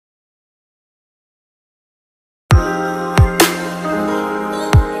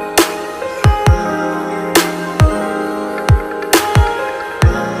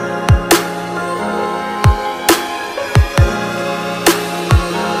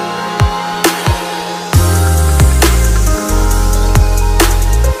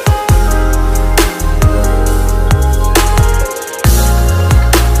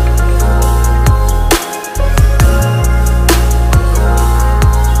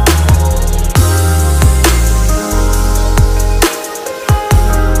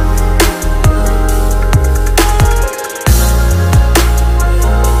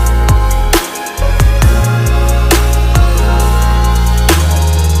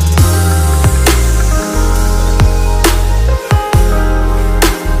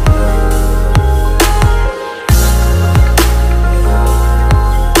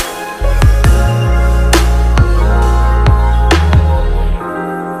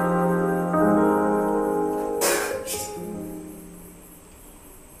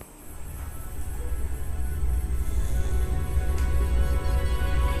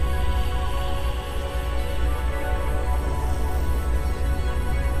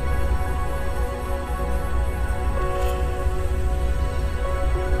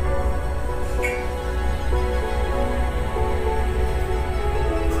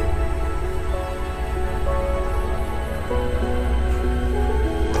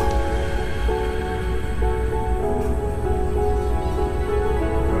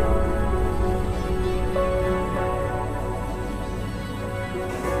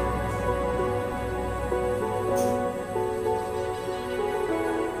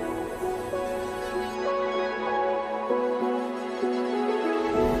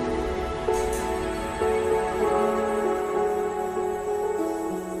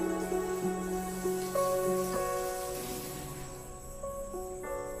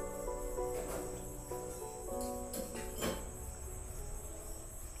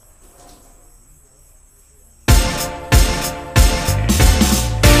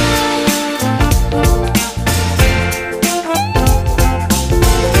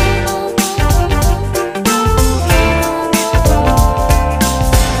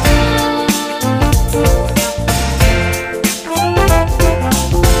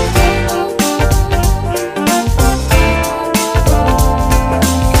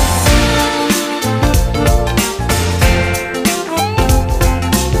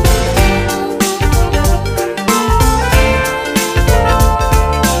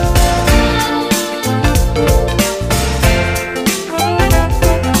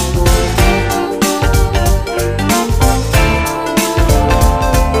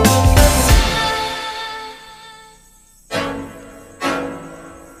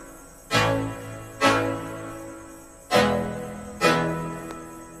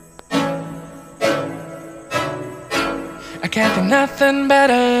I can't think nothing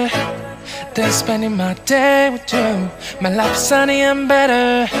better than spending my day with you. My life is sunny and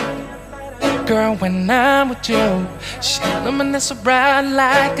better, girl, when I'm with you. She illuminates so bright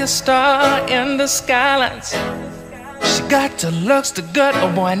like a star in the skylines. She got the looks, the good,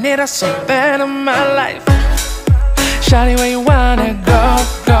 oh boy, I need her so bad in my life. Shawty, where you wanna go,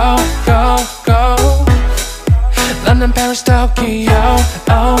 go, go, go? London, Paris, Tokyo,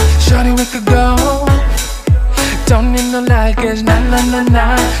 oh, shawty, we could go. Don't need no luggage, nah, nah, nah,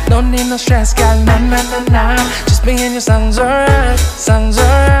 nah. Don't need no stress, girl, nah, nah, nah, nah. Just me and your sounds alright,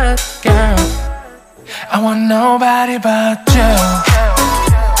 girl. I want nobody but you.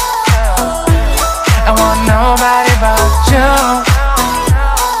 I want nobody but you.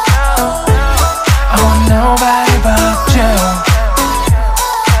 I want nobody but you.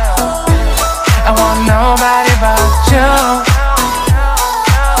 I want nobody but you.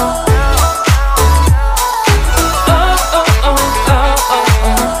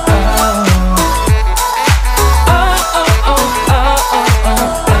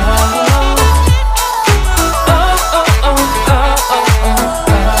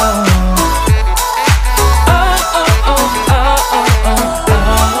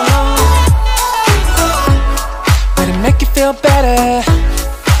 Better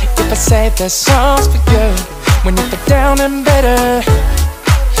if I say there's songs for you when you feel down and bitter.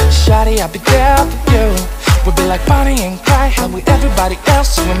 Shawty, I'll be there for you. We'll be like Bonnie and Clyde, how we everybody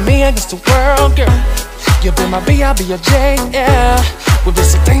else, you and me against the world, girl. You'll be my B, I'll be your J, yeah. We'll be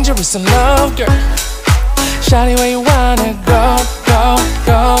so dangerous in love, girl. Shawty, where you wanna go, go,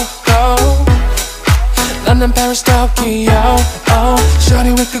 go, go? London, Paris, Tokyo, oh,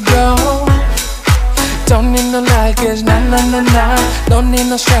 shawty, we could go. Don't need no luggage, nah, nah, nah, nah. Don't need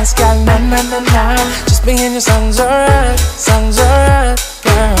no stress, girl, nah, nah, nah, nah. Just me and your sounds alright,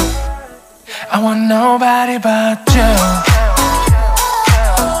 girl. I want nobody but you.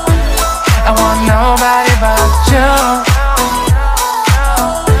 I want nobody but you.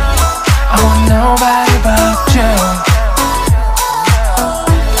 I want nobody but you.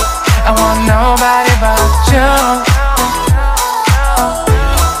 I want nobody but you.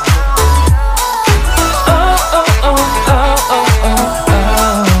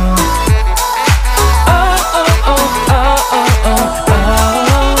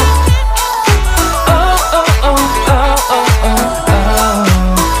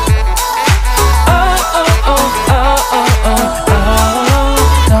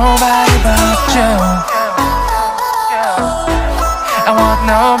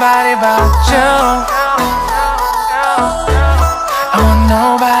 Nobody but you. I want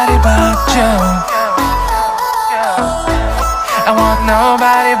nobody but you. I want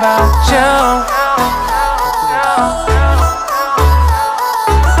nobody but you.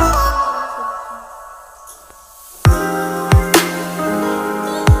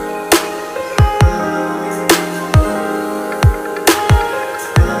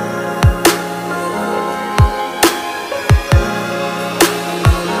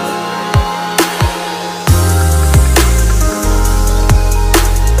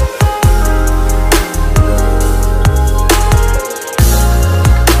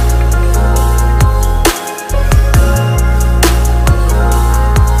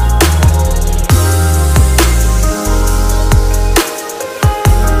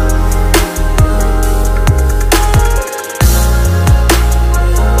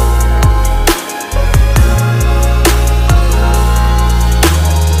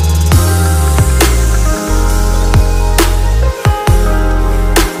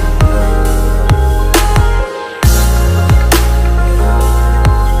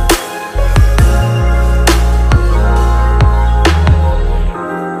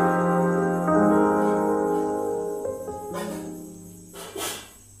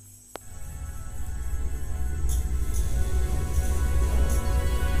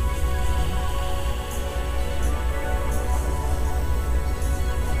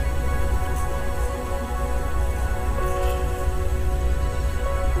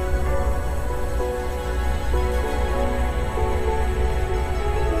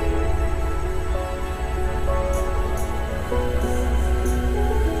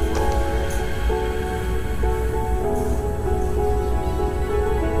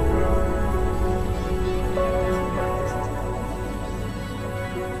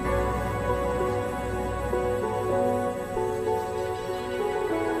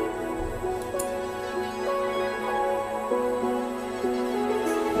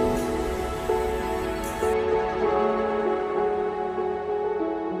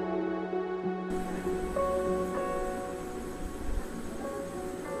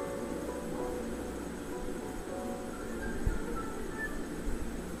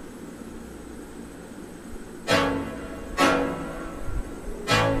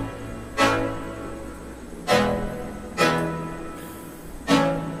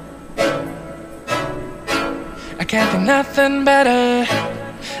 can't think nothing better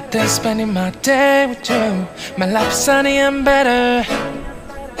than spending my day with you. My life is sunny and better,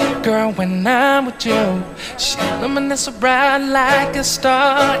 girl, when I'm with you. She illuminates so bright like a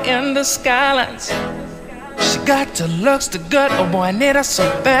star in the skylines. She got the looks, the good, oh boy, I need her so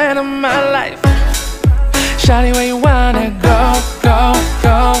bad in my life. Shawty, where you wanna go, go,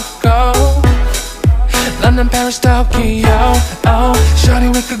 go, go? London, Paris, Tokyo, oh, shawty,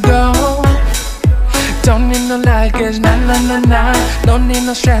 we could go. Don't need no luggage, nah, nah, nah, nah. Don't need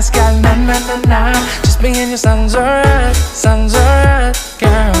no stress, girl, nah, nah, nah, nah. Just me and you sounds alright,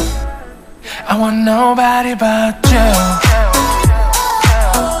 girl. I want nobody but you.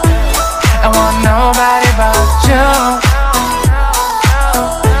 I want nobody but you.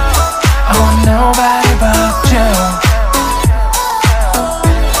 I want nobody but you.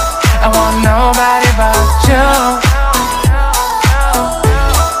 I want nobody but you.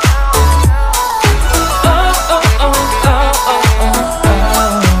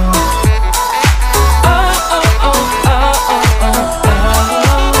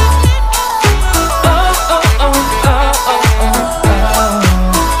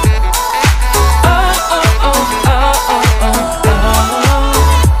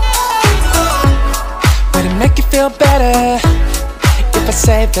 Feel better if I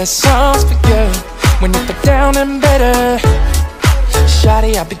save the songs for you. When you feel down and bitter,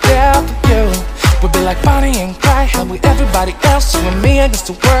 shawty, I'll be there for you. We'll be like Bonnie and Clyde, how we everybody else, you and me against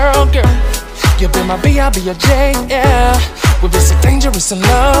the world, girl. You'll be my B, I'll be your J, yeah. We'll be so dangerous in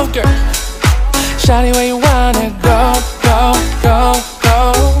love, girl. Shawty, where you wanna go, go, go,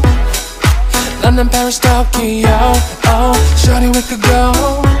 go? London, Paris, Tokyo, oh, shawty, we could go.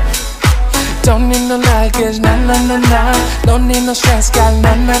 Don't need no luggage, nah, nah, nah, nah. Don't need no stress, girl,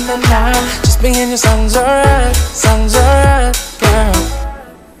 nah, nah, nah, nah. Just me and you sounds alright, girl.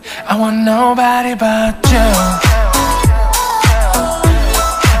 I want nobody but you.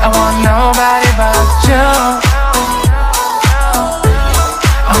 I want nobody but you.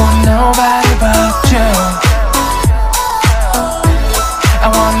 I want nobody but you. I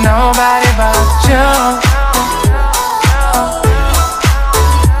want nobody but you.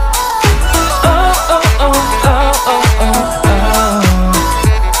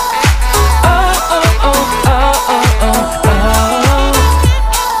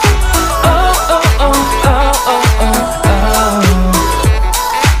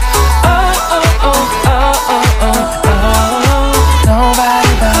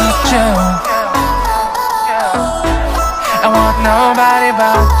 Nobody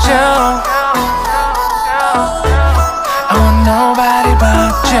but you. I want nobody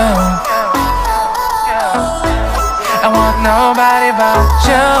but you. I want nobody but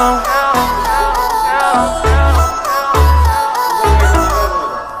you.